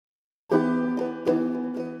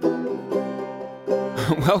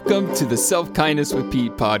Welcome to the Self-Kindness with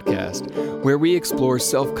Pete podcast, where we explore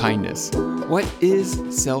self-kindness. What is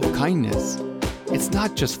self-kindness? It's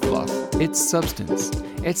not just fluff, it's substance.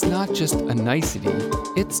 It's not just a nicety,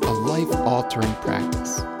 it's a life-altering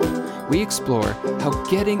practice. We explore how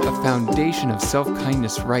getting a foundation of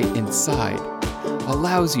self-kindness right inside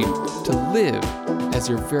allows you to live as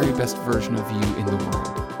your very best version of you in the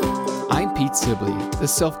world. I'm Pete Sibley, the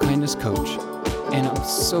self-kindness coach, and I'm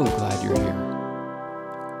so glad you're here.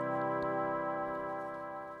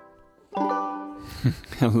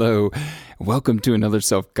 Hello, welcome to another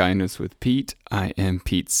Self-Kindness with Pete. I am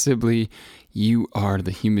Pete Sibley. You are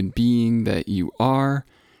the human being that you are,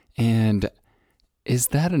 and is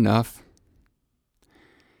that enough?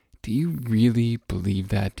 Do you really believe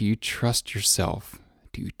that? Do you trust yourself?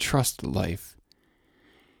 Do you trust life?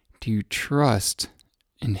 Do you trust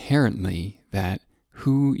inherently that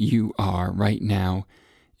who you are right now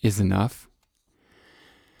is enough?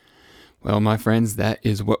 Well, my friends, that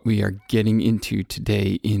is what we are getting into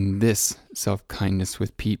today in this Self-Kindness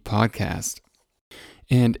with Pete podcast.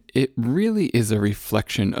 And it really is a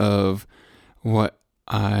reflection of what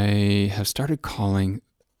I have started calling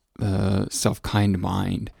the self-kind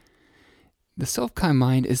mind. The self-kind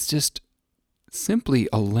mind is just simply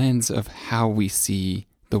a lens of how we see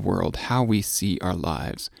the world, how we see our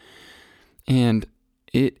lives. And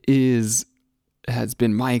it has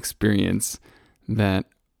been my experience that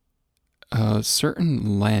a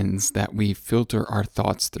certain lens that we filter our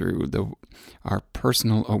thoughts through, our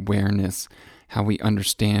personal awareness, how we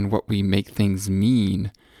understand what we make things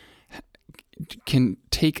mean, can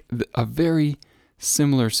take a very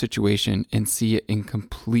similar situation and see it in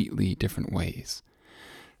completely different ways.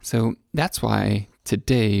 So that's why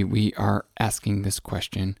today we are asking this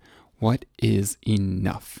question, what is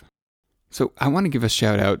enough? So I want to give a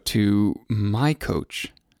shout out to my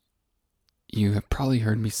coach. You have probably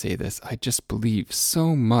heard me say this. I just believe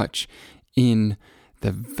so much in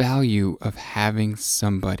the value of having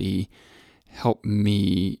somebody help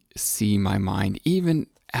me see my mind, even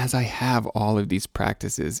as I have all of these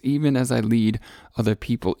practices, even as I lead other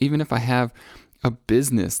people, even if I have a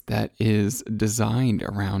business that is designed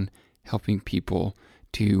around helping people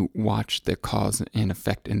to watch the cause and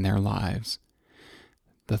effect in their lives,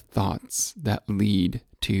 the thoughts that lead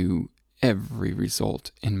to every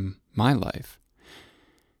result in my life.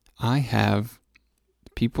 I have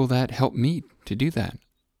people that help me to do that.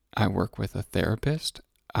 I work with a therapist.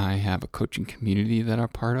 I have a coaching community that I'm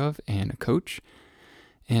part of and a coach.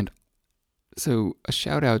 And so a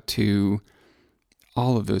shout out to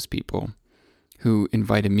all of those people who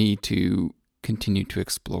invited me to continue to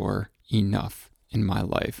explore enough in my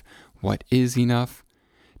life. What is enough?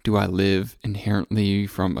 Do I live inherently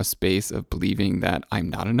from a space of believing that I'm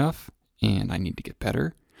not enough and I need to get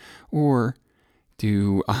better? Or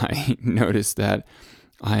do I notice that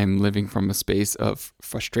I'm living from a space of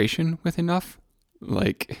frustration with enough,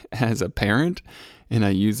 like as a parent, and I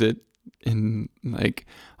use it in like,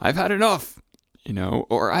 I've had enough,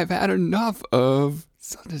 or I've had enough of,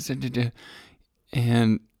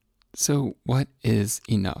 and so what is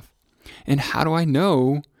enough? And how do I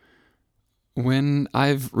know when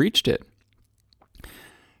I've reached it?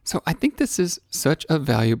 So I think this is such a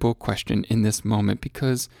valuable question in this moment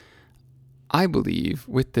because I believe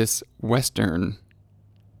with this Western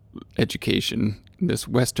education, this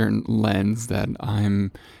Western lens that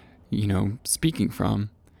I'm, speaking from,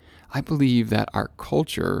 I believe that our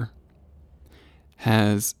culture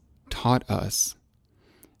has taught us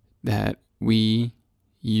that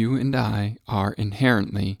you and I, are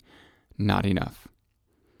inherently not enough.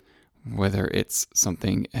 Whether it's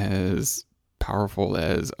something as powerful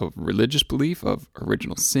as a religious belief of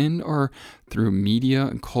original sin, or through media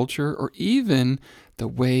and culture, or even the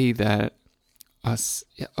way that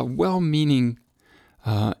a well-meaning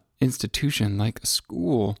institution like a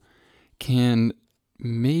school can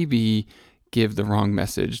maybe give the wrong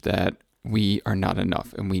message that we are not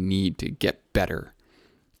enough and we need to get better.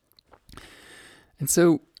 And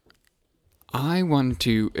so I wanted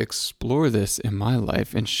to explore this in my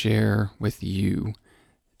life and share with you,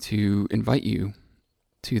 to invite you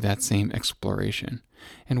to that same exploration.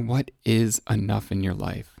 And what is enough in your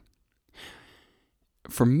life?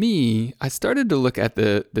 For me, I started to look at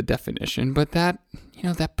the definition, but that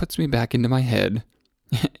puts me back into my head.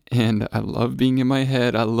 And I love being in my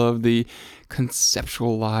head. I love the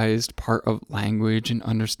conceptualized part of language and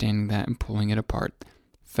understanding that and pulling it apart.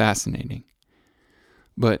 Fascinating.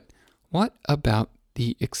 But what about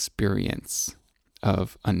the experience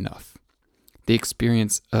of enough? The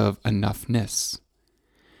experience of enoughness?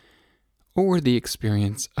 Or the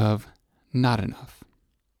experience of not enough?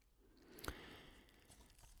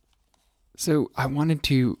 So I wanted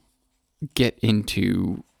to get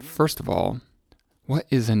into, first of all, what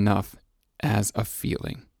is enough as a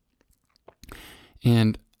feeling?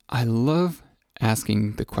 And I love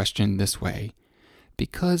asking the question this way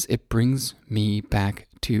because it brings me back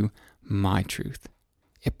to my truth.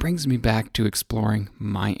 It brings me back to exploring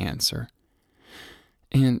my answer.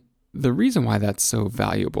 And the reason why that's so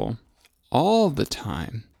valuable all the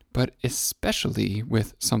time, but especially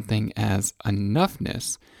with something as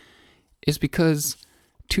enoughness, is because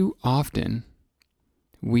too often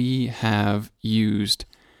we have used,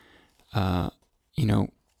 the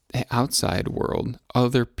outside world,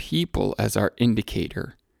 other people as our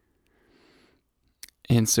indicator.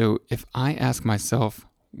 And so if I ask myself,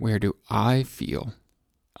 where do I feel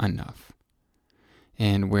enough?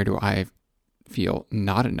 And where do I feel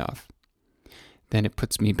not enough? Then it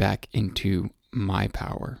puts me back into my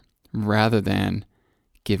power rather than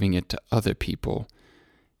giving it to other people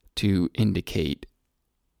to indicate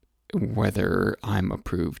whether I'm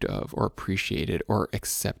approved of or appreciated or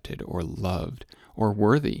accepted or loved or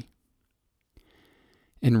worthy.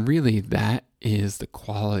 And really, that is the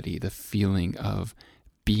quality, the feeling of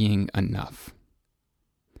being enough,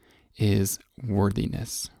 is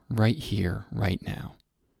worthiness right here, right now.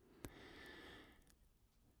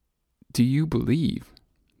 Do you believe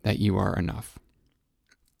that you are enough?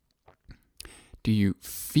 Do you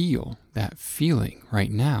feel that feeling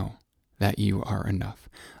right now that you are enough?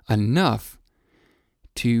 Enough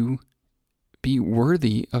to be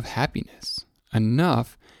worthy of happiness.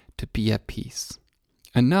 Enough to be at peace.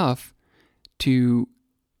 Enough to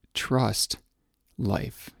trust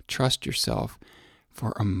life. Trust yourself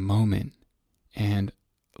for a moment and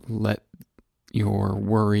let your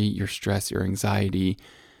worry, your stress, your anxiety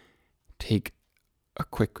take a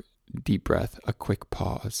quick deep breath, a quick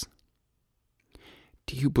pause.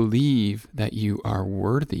 Do you believe that you are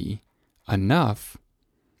worthy enough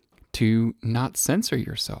to not censor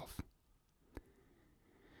yourself?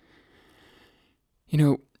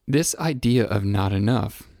 This idea of not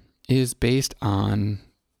enough is based on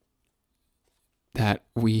that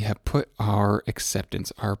we have put our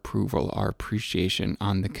acceptance, our approval, our appreciation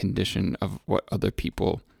on the condition of what other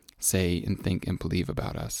people say and think and believe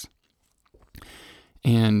about us.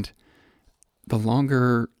 And the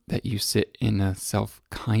longer that you sit in a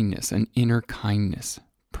self-kindness, an inner kindness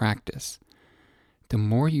practice, the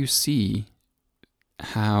more you see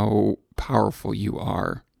how powerful you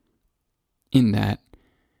are in that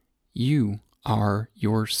you are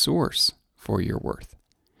your source for your worth.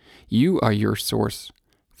 You are your source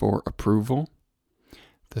for approval,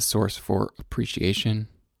 the source for appreciation,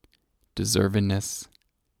 deservedness,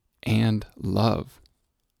 and love.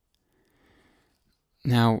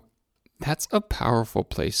 Now, that's a powerful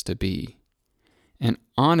place to be. And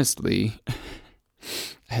honestly,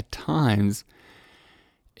 at times,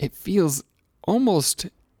 it feels almost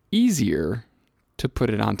easier to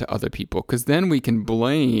put it onto other people, because then we can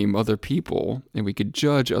blame other people and we could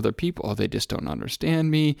judge other people. Oh, they just don't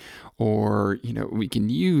understand me. Or, we can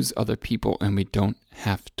use other people and we don't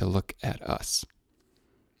have to look at us.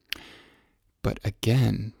 But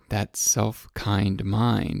again, that self-kind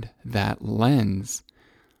mind, that lens,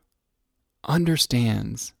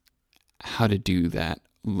 understands how to do that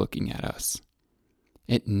looking at us.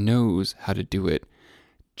 It knows how to do it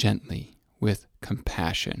gently, with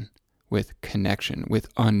compassion, with connection, with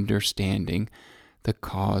understanding the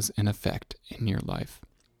cause and effect in your life.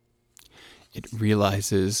 It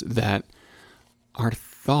realizes that our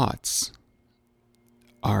thoughts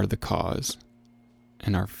are the cause,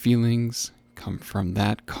 and our feelings come from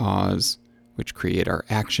that cause, which create our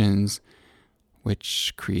actions,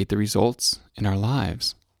 which create the results in our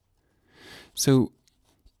lives. So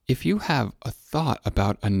if you have a thought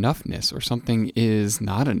about enoughness or something is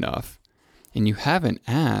not enough, and you haven't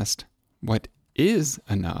asked what is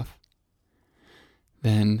enough,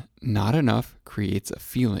 then not enough creates a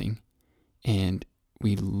feeling, and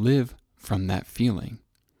we live from that feeling.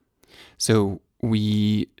 So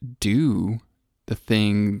we do the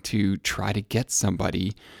thing to try to get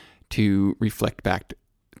somebody to reflect back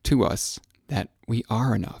to us that we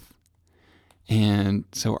are enough. And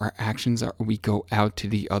so our actions are, we go out to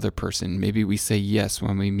the other person. Maybe we say yes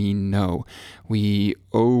when we mean no. We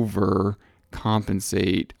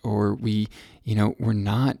overcompensate, or we're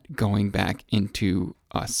not going back into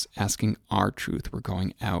us, asking our truth. We're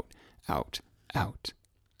going out.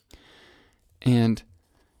 And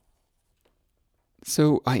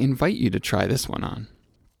so I invite you to try this one on.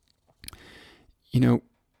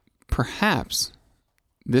 Perhaps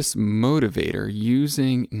this motivator,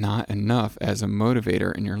 using not enough as a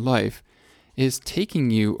motivator in your life, is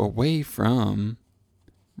taking you away from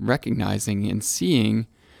recognizing and seeing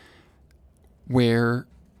where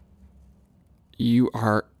you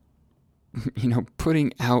are,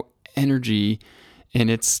 putting out energy and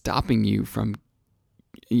it's stopping you from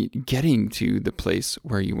getting to the place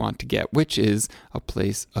where you want to get, which is a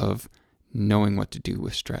place of knowing what to do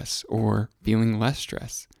with stress or feeling less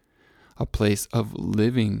stress, a place of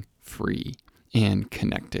living free and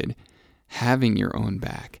connected, having your own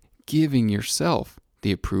back, giving yourself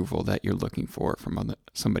the approval that you're looking for from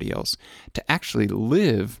somebody else, to actually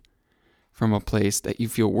live from a place that you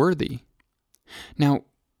feel worthy. Now,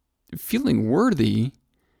 feeling worthy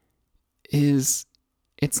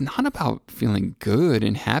it's not about feeling good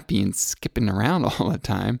and happy and skipping around all the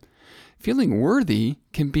time. Feeling worthy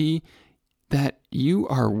can be that you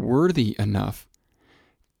are worthy enough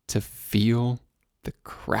to feel the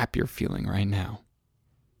crap you're feeling right now.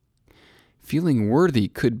 Feeling worthy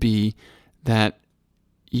could be that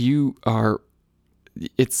you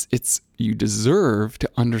deserve to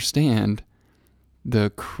understand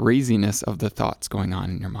the craziness of the thoughts going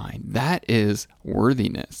on in your mind. That is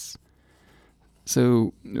worthiness.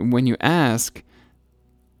 So when you ask,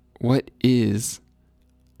 what is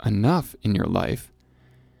enough in your life?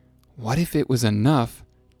 What if it was enough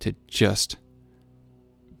to just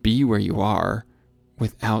be where you are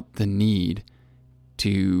without the need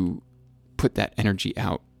to put that energy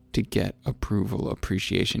out to get approval,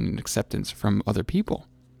 appreciation, and acceptance from other people?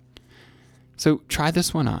 So try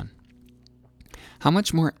this one on. How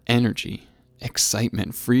much more energy,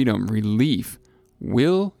 excitement, freedom, relief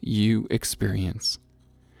will you experience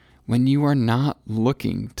when you are not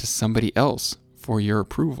looking to somebody else for your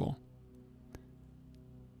approval?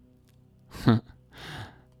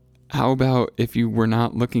 How about if you were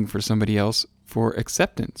not looking for somebody else for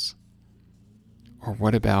acceptance? Or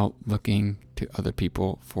what about looking to other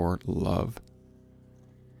people for love?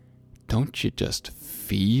 Don't you just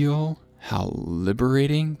feel how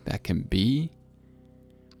liberating that can be?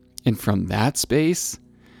 And from that space,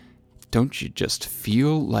 don't you just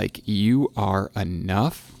feel like you are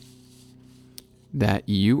enough? That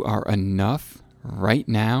you are enough right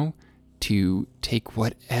now to take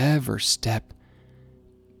whatever step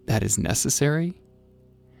that is necessary?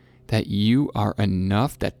 That you are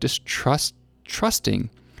enough, that just trusting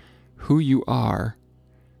who you are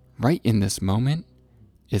right in this moment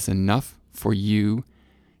is enough for you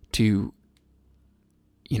to,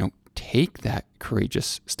 take that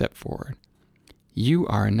courageous step forward. You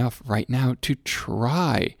are enough right now to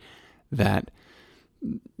try that,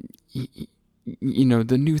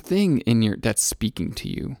 the new thing that's speaking to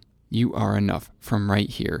you. You are enough from right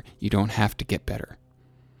here. You don't have to get better.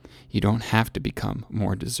 You don't have to become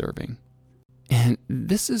more deserving. And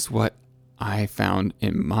this is what I found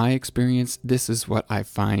in my experience. This is what I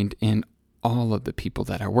find in all of the people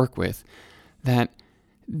that I work with, that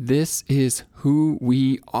this is who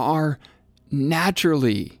we are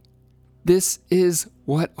naturally. This is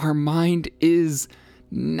what our mind is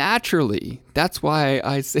naturally. That's why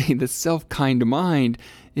I say the self-kind mind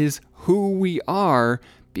is who we are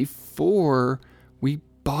before we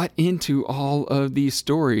bought into all of these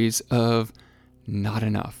stories of not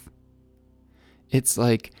enough. It's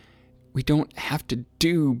like we don't have to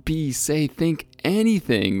do, be, say, think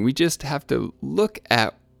anything. We just have to look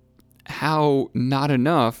at how not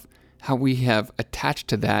enough, how we have attached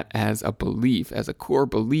to that as a belief, as a core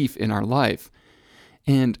belief in our life.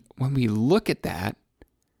 And when we look at that,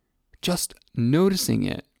 just noticing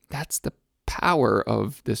it, that's the power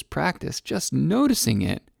of this practice. Just noticing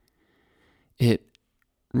it, it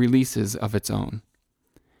releases of its own.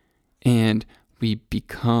 And we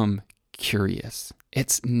become curious.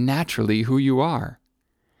 It's naturally who you are.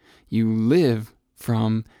 You live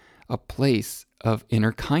from a place of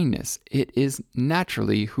inner kindness. It is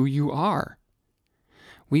naturally who you are.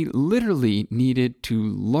 We literally needed to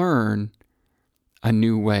learn a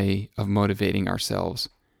new way of motivating ourselves,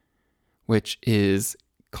 which is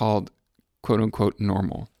called quote unquote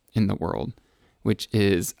normal in the world, which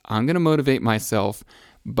is I'm going to motivate myself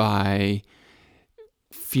by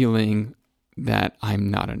feeling that I'm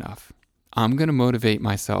not enough. I'm going to motivate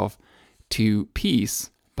myself to peace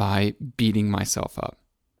by beating myself up.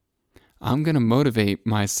 I'm going to motivate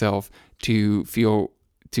myself to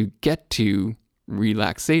get to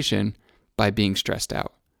relaxation by being stressed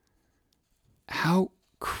out. How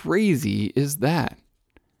crazy is that?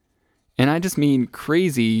 And I just mean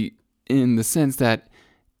crazy in the sense that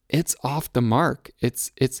it's off the mark.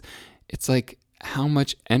 It's like, how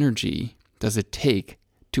much energy does it take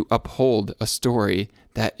to uphold a story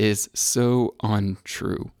that is so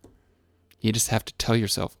untrue? You just have to tell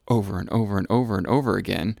yourself over and over and over and over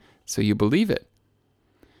again so you believe it.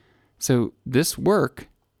 So this work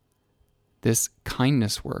this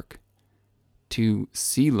kindness work to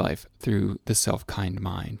see life through the self-kind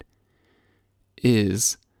mind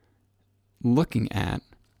is looking at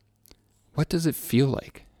what does it feel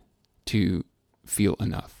like to feel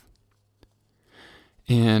enough?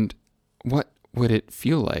 And what would it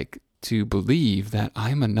feel like to believe that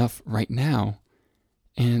I'm enough right now?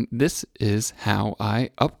 And this is how I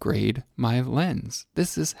upgrade my lens.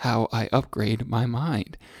 This is how I upgrade my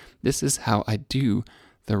mind. This is how I do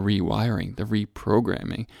the rewiring, the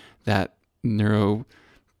reprogramming that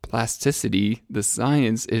neuroplasticity, the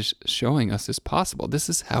science is showing us is possible. This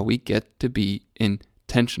is how we get to be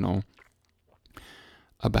intentional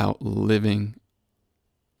about living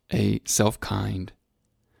a self-kind,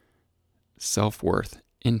 self-worth,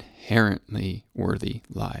 inherently worthy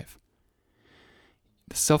life.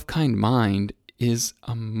 The self-kind mind is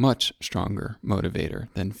a much stronger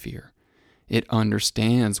motivator than fear. It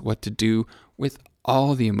understands what to do with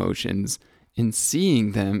all the emotions in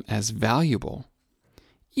seeing them as valuable,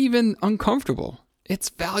 even uncomfortable. It's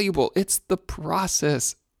valuable. It's the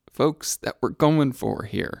process, folks, that we're going for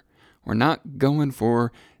here. We're not going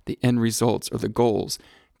for the end results or the goals.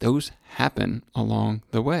 Those happen along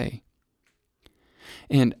the way.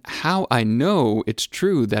 And how I know it's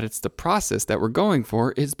true that it's the process that we're going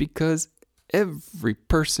for is because every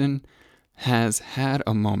person has had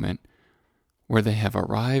a moment where they have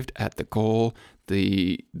arrived at the goal,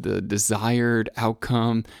 the desired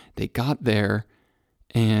outcome, they got there,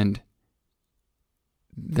 and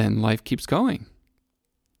then life keeps going.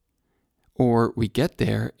 Or we get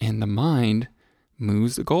there and the mind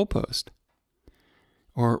moves the goalpost.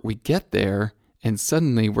 Or we get there and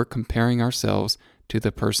suddenly we're comparing ourselves to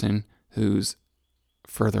the person who's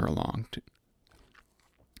further along.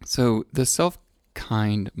 So the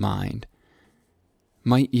self-kind mind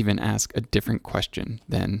might even ask a different question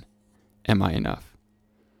than, am I enough?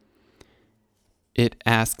 It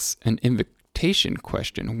asks an invitation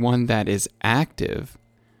question, one that is active,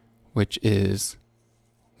 which is,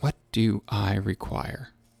 what do I require?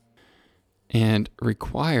 And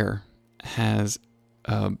require has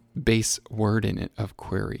a base word in it of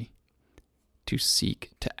query, to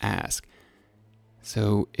seek, to ask.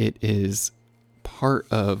 So it is part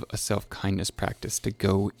of a self-kindness practice to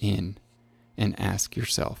go in and ask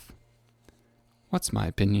yourself, what's my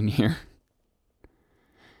opinion here?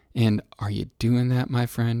 And are you doing that, my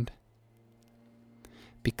friend?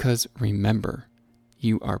 Because remember,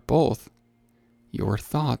 you are both your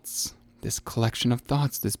thoughts, this collection of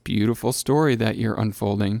thoughts, this beautiful story that you're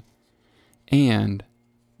unfolding, and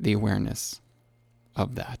the awareness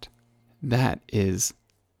of that. That is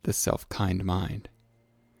the self-kind mind.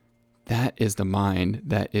 That is the mind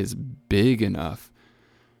that is big enough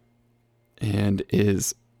and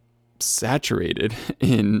is saturated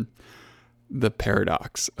in the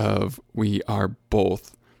paradox of we are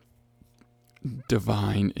both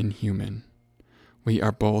divine and human. We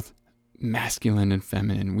are both masculine and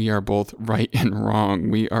feminine. We are both right and wrong.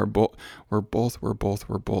 We are both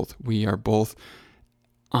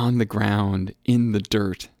on the ground, in the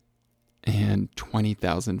dirt, and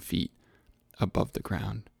 20,000 feet above the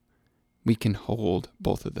ground. We can hold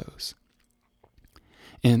both of those.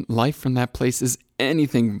 And life from that place is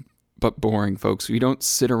anything but boring, folks. We don't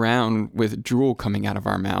sit around with drool coming out of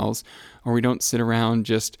our mouths, or we don't sit around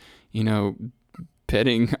just,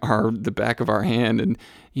 petting the back of our hand and,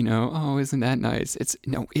 oh, isn't that nice? It's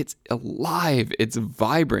alive, it's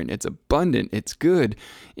vibrant, it's abundant, it's good.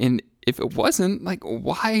 And if it wasn't,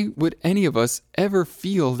 why would any of us ever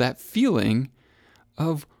feel that feeling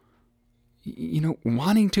of,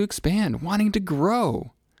 wanting to expand, wanting to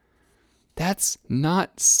grow? That's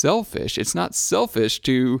not selfish. It's not selfish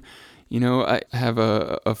to, I have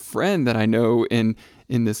a friend that I know in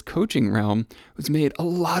this coaching realm who's made a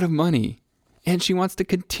lot of money, and she wants to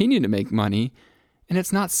continue to make money. And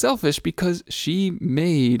it's not selfish because she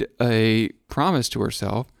made a promise to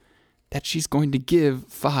herself that she's going to give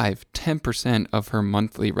 5-10% of her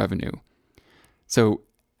monthly revenue. So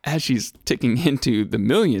as she's ticking into the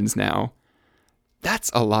millions now,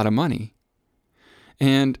 that's a lot of money.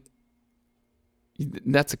 And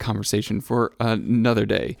that's a conversation for another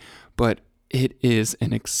day, but it is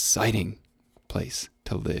an exciting place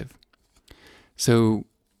to live. So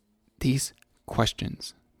these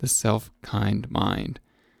questions, the self-kind mind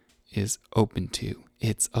is open to.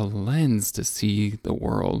 It's a lens to see the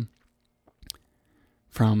world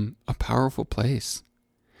from a powerful place,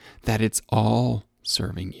 that it's all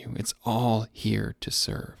serving you. It's all here to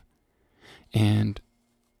serve. And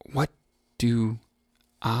what do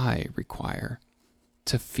I require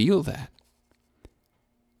to feel that?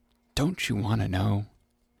 Don't you want to know?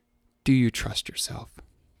 Do you trust yourself?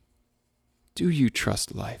 do you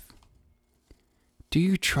trust life? Do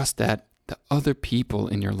you trust that the other people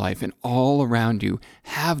in your life and all around you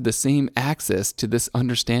have the same access to this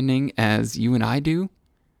understanding as you and I do?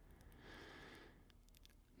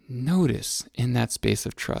 Notice in that space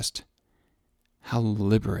of trust how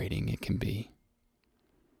liberating it can be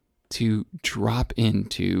to drop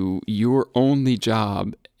into your only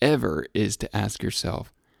job ever is to ask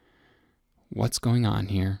yourself, what's going on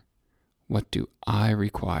here? What do I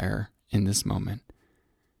require in this moment?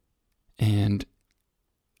 And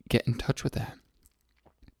get in touch with that.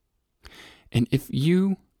 And if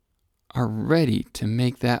you are ready to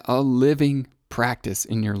make that a living practice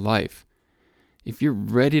in your life, if you're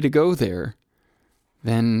ready to go there,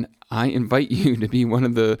 then I invite you to be one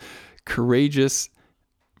of the courageous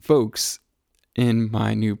folks in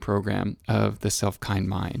my new program of the Self-Kind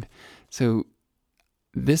Mind. So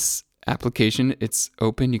this application, it's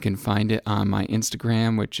open. You can find it on my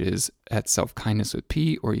Instagram, which is at Self-Kindness with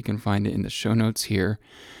Pete, or you can find it in the show notes here.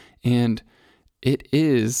 And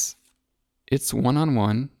it's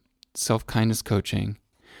one-on-one self-kindness coaching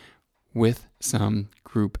with some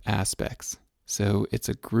group aspects. So it's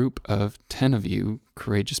a group of 10 of you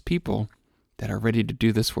courageous people that are ready to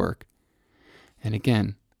do this work. And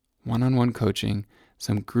again, one-on-one coaching,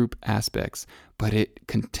 some group aspects, but it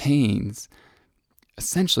contains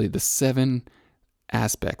essentially the 7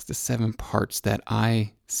 aspects, the 7 parts that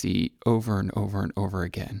I see over and over and over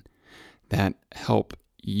again that help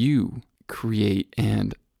you create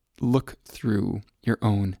and look through your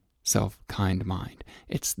own self-kind mind.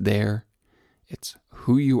 It's there, it's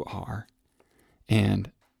who you are,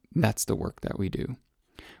 and that's the work that we do.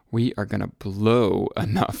 We are going to blow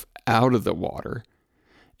enough out of the water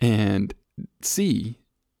and see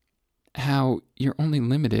how you're only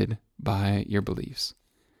limited by your beliefs.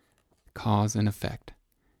 Cause and effect.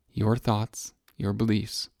 Your thoughts, your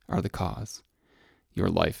beliefs are the cause. Your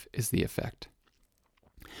life is the effect.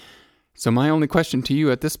 So my only question to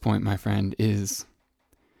you at this point, my friend, is,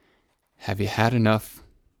 have you had enough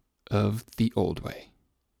of the old way?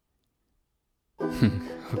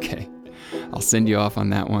 Okay, I'll send you off on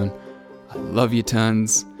that one. I love you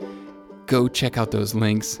tons. Go check out those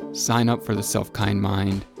links, sign up for the Self-Kind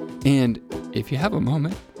Mind, and if you have a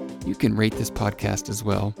moment, you can rate this podcast as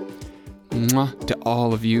well. Mwah to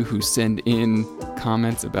all of you who send in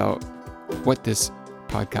comments about what this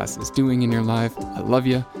podcast is doing in your life. I love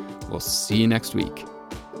you. We'll see you next week.